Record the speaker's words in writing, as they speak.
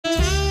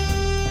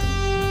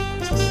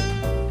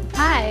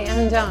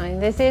Dawn.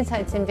 This is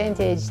Hudson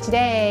Vintage.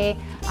 Today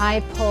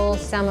I pull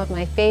some of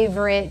my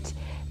favorite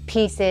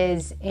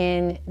pieces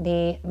in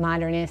the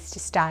modernist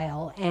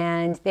style,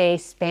 and they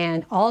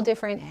span all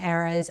different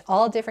eras,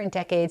 all different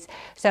decades.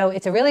 So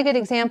it's a really good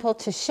example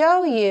to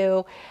show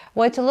you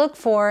what to look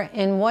for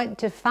and what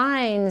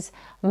defines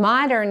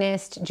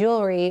modernist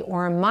jewelry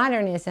or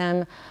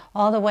modernism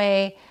all the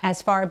way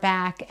as far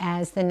back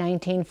as the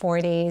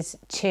 1940s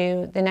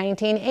to the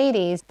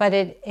 1980s. But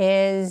it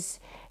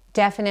is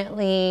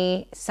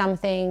definitely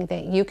something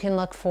that you can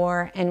look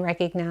for and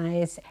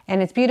recognize, and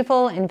it's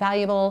beautiful and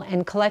valuable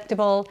and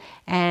collectible,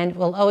 and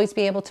will always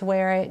be able to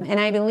wear it.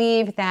 And I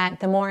believe that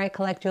the more I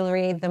collect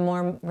jewelry, the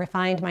more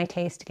refined my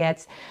taste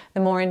gets, the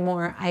more and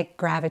more I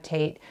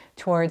gravitate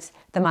towards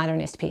the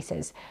modernist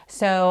pieces.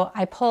 So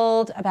I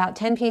pulled about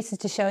 10 pieces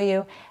to show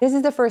you. This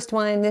is the first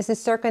one. This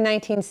is circa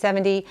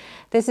 1970.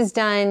 This is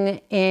done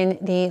in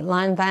the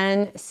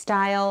Lanvin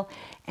style,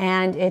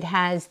 and it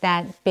has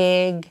that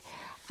big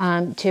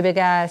tuba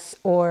gas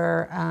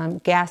or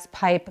gas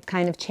pipe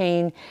kind of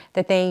chain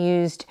that they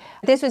used.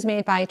 This was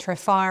made by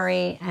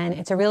Trifari, and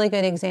it's a really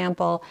good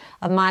example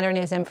of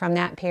modernism from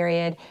that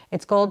period.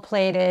 It's gold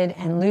plated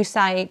and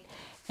lucite,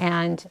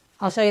 and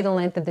I'll show you the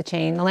length of the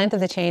chain. The length of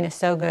the chain is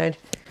so good.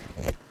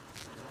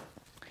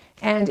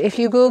 And if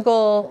you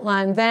Google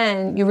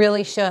Lanvin, you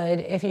really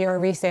should, if you're a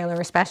reseller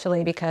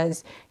especially,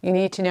 because you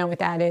need to know what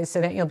that is so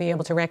that you'll be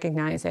able to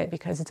recognize it,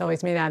 because it's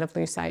always made out of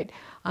lucite.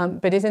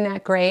 But isn't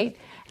that great?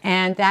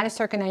 And that is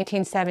circa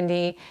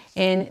 1970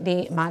 in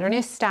the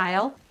modernist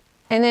style.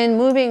 And then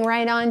moving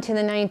right on to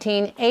the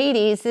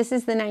 1980s, this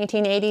is the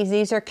 1980s.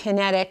 These are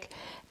kinetic.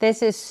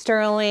 This is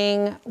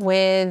sterling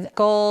with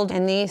gold,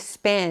 and these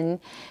spin.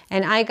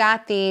 And I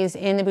got these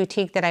in the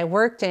boutique that I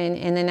worked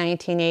in the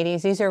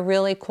 1980s. These are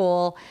really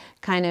cool,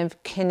 kind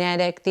of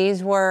kinetic.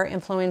 These were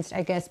influenced,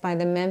 I guess, by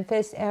the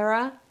Memphis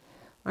era.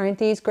 Aren't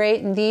these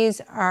great? And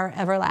these are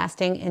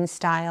everlasting in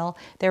style.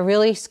 They're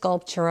really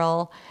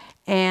sculptural,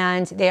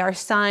 and they are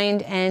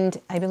signed,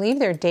 and I believe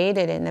they're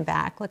dated in the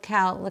back. Look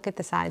at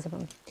the size of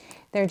them.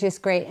 They're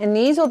just great. And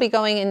these will be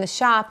going in the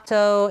shop,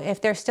 so if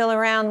they're still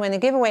around when the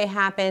giveaway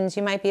happens,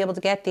 you might be able to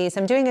get these.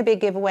 I'm doing a big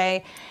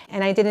giveaway,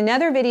 and I did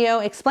another video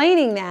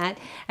explaining that,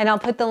 and I'll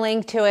put the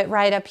link to it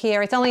right up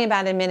here. It's only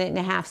about a minute and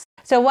a half.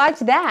 So watch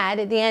that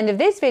at the end of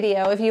this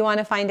video if you want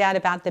to find out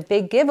about the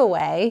big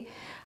giveaway.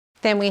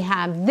 Then we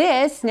have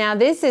this. Now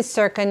this is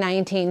circa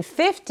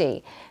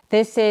 1950.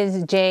 This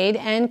is jade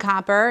and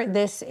copper.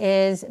 This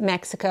is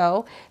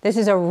Mexico. This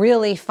is a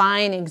really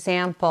fine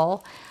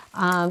example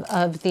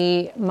of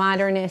the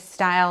modernist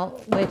style,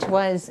 which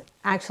was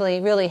actually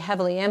really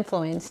heavily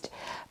influenced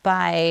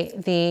by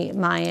the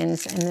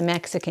Mayans and the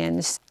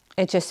Mexicans.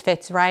 It just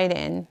fits right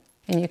in,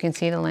 and you can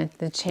see the length of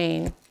the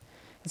chain.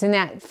 Isn't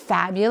that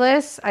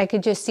fabulous? I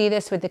could just see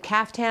this with the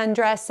caftan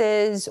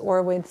dresses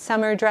or with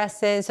summer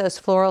dresses, those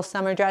floral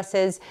summer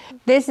dresses.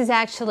 This is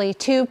actually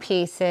two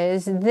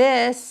pieces.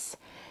 This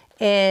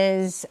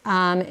is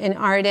an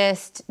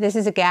artist. This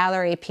is a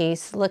gallery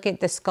piece. Look at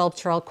the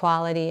sculptural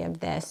quality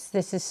of this.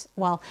 This is,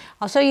 well,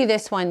 I'll show you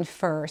this one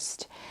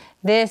first.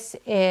 This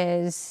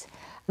is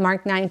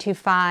Mark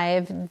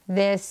 925.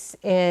 This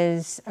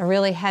is a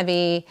really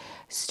heavy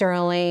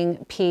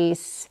sterling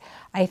piece.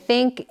 I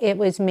think it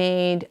was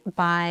made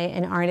by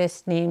an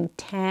artist named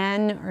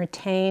Tan or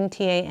Tane,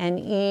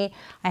 T-A-N-E.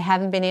 I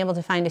haven't been able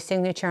to find a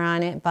signature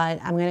on it, but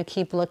I'm going to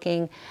keep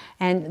looking.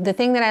 And the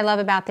thing that I love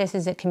about this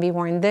is it can be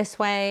worn this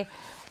way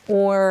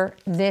or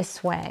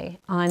this way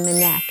on the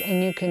neck,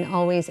 and you can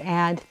always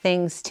add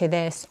things to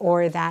this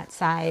or that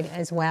side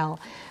as well.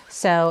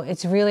 So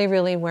it's really,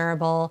 really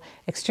wearable,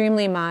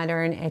 extremely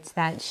modern. It's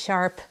that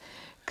sharp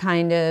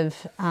kind of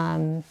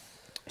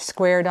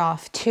squared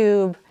off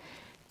tube.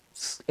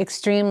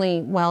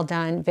 Extremely well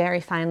done, very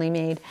finely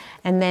made.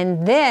 And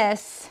then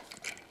this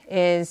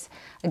is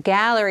a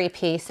gallery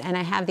piece, and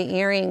I have the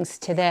earrings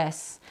to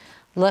this.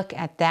 Look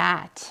at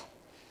that.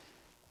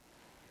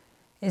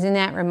 Isn't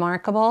that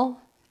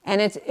remarkable?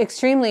 And it's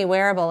extremely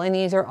wearable, and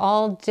these are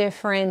all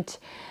different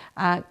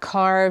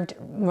carved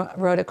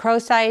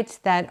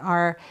rhodochrosites that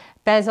are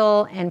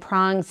bezel and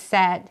prong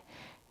set,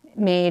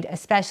 made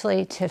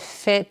especially to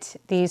fit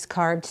these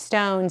carved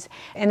stones.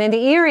 And then the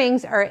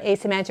earrings are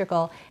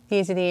asymmetrical.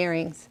 These are the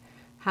earrings.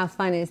 How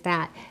fun is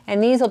that?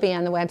 And these will be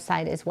on the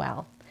website as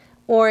well.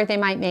 Or they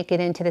might make it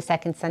into the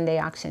second Sunday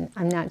auction.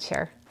 I'm not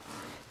sure.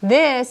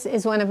 This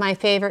is one of my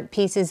favorite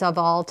pieces of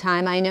all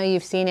time. I know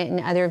you've seen it in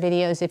other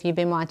videos if you've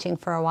been watching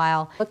for a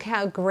while. Look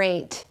how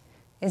great.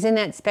 Isn't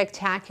that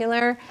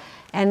spectacular?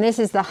 And this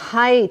is the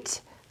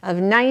height of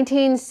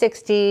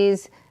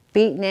 1960s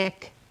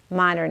beatnik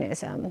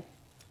modernism.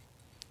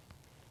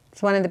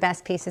 It's one of the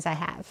best pieces I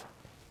have.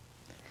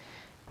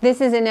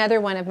 This is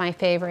another one of my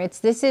favorites.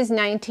 This is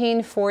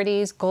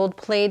 1940s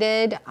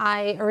gold-plated.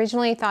 I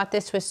originally thought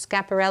this was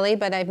Schiaparelli,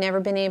 but I've never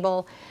been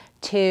able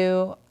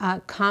to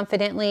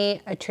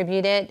confidently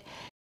attribute it.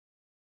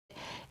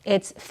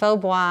 It's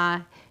faux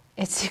bois.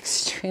 It's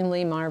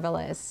extremely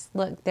marvelous.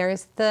 Look,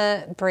 there's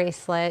the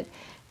bracelet.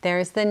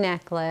 There's the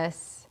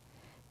necklace.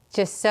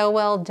 Just so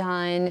well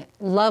done,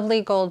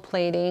 lovely gold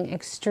plating,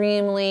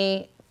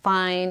 extremely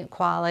fine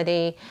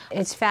quality.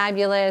 It's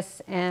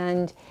fabulous,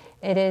 and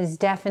it is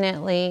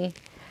definitely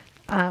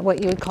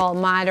what you would call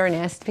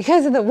modernist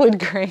because of the wood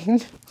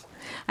grain.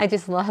 I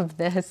just love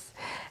this,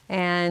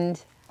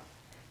 and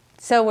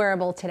so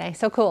wearable today,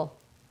 so cool.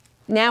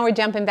 Now we're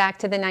jumping back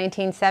to the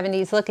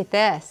 1970s. Look at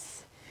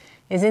this.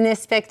 Isn't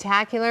this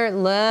spectacular?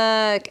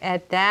 Look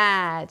at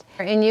that.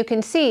 And you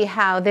can see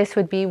how this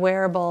would be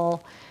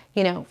wearable,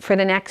 you know, for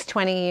the next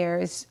 20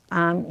 years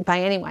by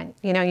anyone.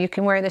 You know, you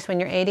can wear this when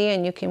you're 80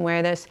 and you can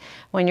wear this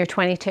when you're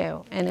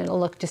 22 and it'll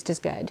look just as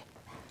good.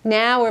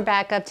 Now we're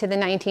back up to the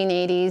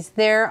 1980s.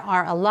 There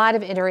are a lot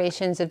of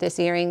iterations of this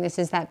earring. This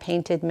is that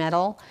painted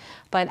metal,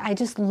 but I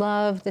just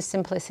love the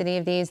simplicity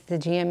of these, the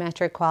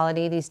geometric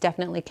quality. These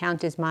definitely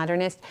count as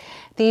modernist.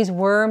 These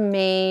were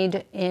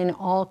made in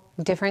all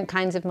different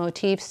kinds of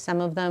motifs. Some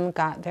of them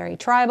got very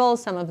tribal,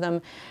 some of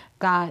them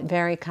got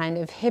very kind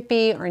of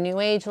hippie or new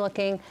age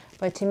looking,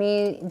 but to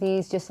me,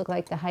 these just look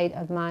like the height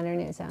of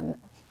modernism.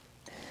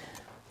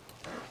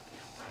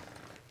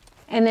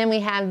 And then we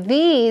have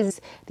these.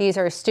 These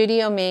are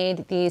studio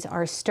made. These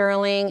are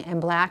sterling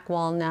and black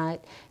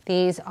walnut.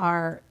 These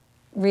are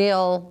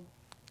real,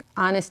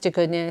 honest to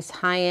goodness,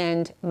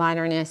 high-end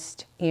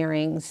modernist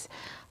earrings.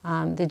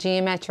 The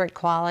geometric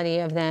quality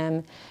of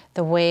them,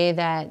 the way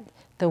that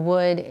the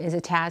wood is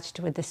attached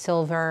with the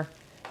silver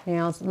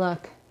nails.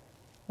 Look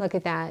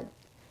at that.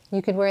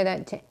 You could wear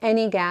that to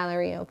any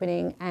gallery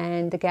opening,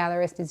 and the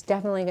gallerist is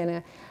definitely going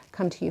to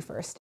come to you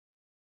first.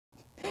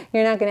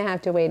 You're not going to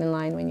have to wait in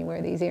line when you wear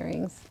these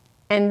earrings.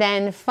 And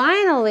then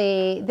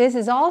finally, this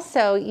is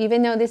also,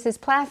 even though this is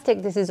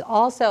plastic, this is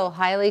also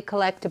highly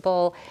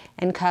collectible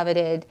and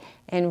coveted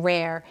and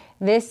rare.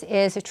 This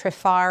is a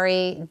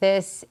Trifari.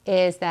 This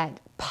is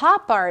that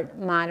pop art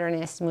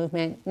modernist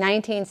movement,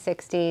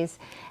 1960s,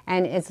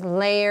 and it's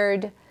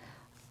layered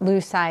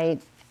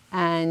lucite,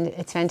 and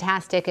it's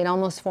fantastic. It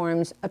almost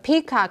forms a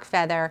peacock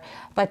feather,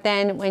 but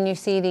then when you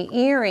see the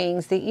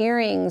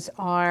earrings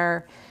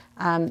are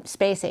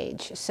space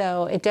age.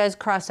 So it does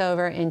cross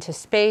over into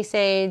space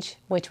age,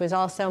 which was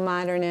also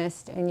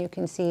modernist, and you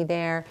can see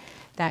there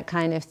that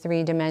kind of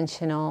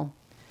three-dimensional.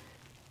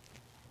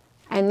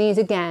 And these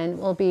again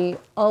will be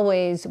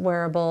always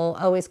wearable,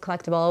 always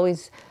collectible,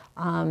 always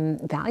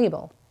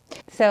valuable.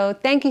 So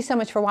thank you so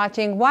much for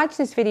watching. Watch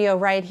this video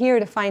right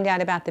here to find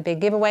out about the big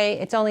giveaway.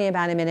 It's only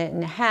about 1.5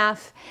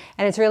 minutes,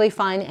 and it's really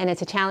fun, and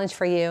it's a challenge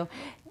for you.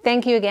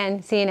 Thank you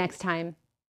again. See you next time.